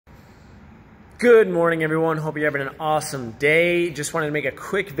Good morning, everyone. Hope you're having an awesome day. Just wanted to make a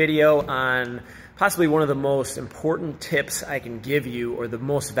quick video on possibly one of the most important tips I can give you, or the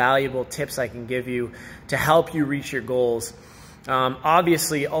most valuable tips I can give you to help you reach your goals.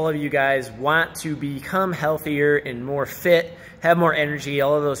 Obviously, all of you guys want to become healthier and more fit, have more energy,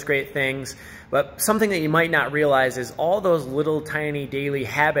 all of those great things. But something that you might not realize is all those little tiny daily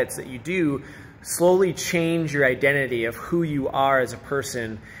habits that you do slowly change your identity of who you are as a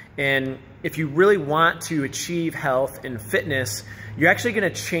person. And if you really want to achieve health and fitness, you're actually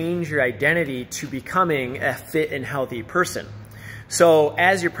going to change your identity to becoming a fit and healthy person. So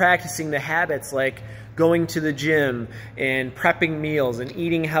as you're practicing the habits like going to the gym and prepping meals and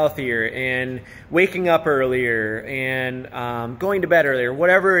eating healthier and waking up earlier and going to bed earlier,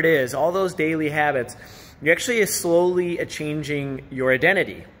 whatever it is, all those daily habits, you're actually slowly changing your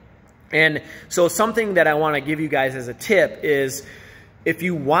identity. And so something that I want to give you guys as a tip is, if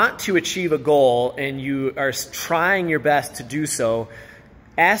you want to achieve a goal and you are trying your best to do so,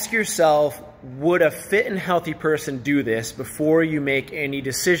 ask yourself, would a fit and healthy person do this before you make any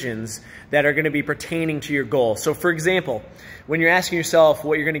decisions that are going to be pertaining to your goal? So for example, when you're asking yourself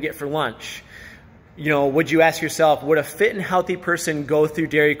what you're going to get for lunch, would you ask yourself, would a fit and healthy person go through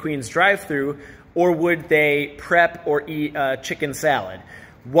Dairy Queen's drive-thru, or would they prep or eat a chicken salad?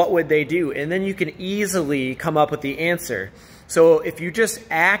 What would they do? And then you can easily come up with the answer. So if you just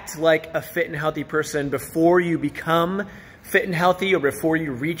act like a fit and healthy person before you become fit and healthy, or before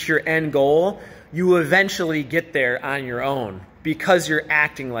you reach your end goal, you will eventually get there on your own because you're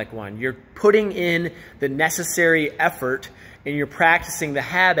acting like one. You're putting in the necessary effort and you're practicing the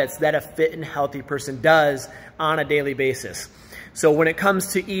habits that a fit and healthy person does on a daily basis. So when it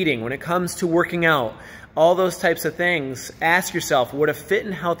comes to eating, when it comes to working out, all those types of things, ask yourself, would a fit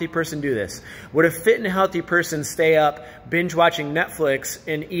and healthy person do this? Would a fit and healthy person stay up binge watching Netflix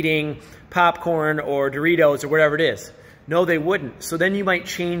and eating popcorn or Doritos or whatever it is? No, they wouldn't. So then you might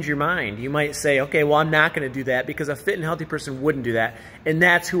change your mind. You might say, okay, well, I'm not going to do that because a fit and healthy person wouldn't do that. And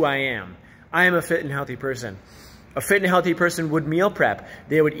that's who I am. I am a fit and healthy person. A fit and healthy person would meal prep.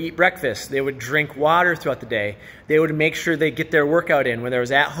 They would eat breakfast. They would drink water throughout the day. They would make sure they get their workout in, whether it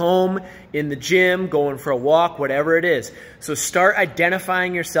was at home, in the gym, going for a walk, whatever it is. So start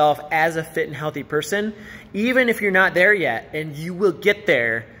identifying yourself as a fit and healthy person, even if you're not there yet, and you will get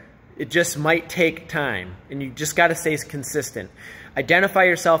there. It just might take time, and you just got to stay consistent. Identify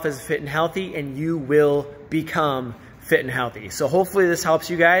yourself as fit and healthy, and you will become fit and healthy. So hopefully this helps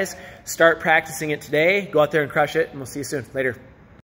you guys. Start practicing it today. Go out there and crush it, and we'll see you soon. Later.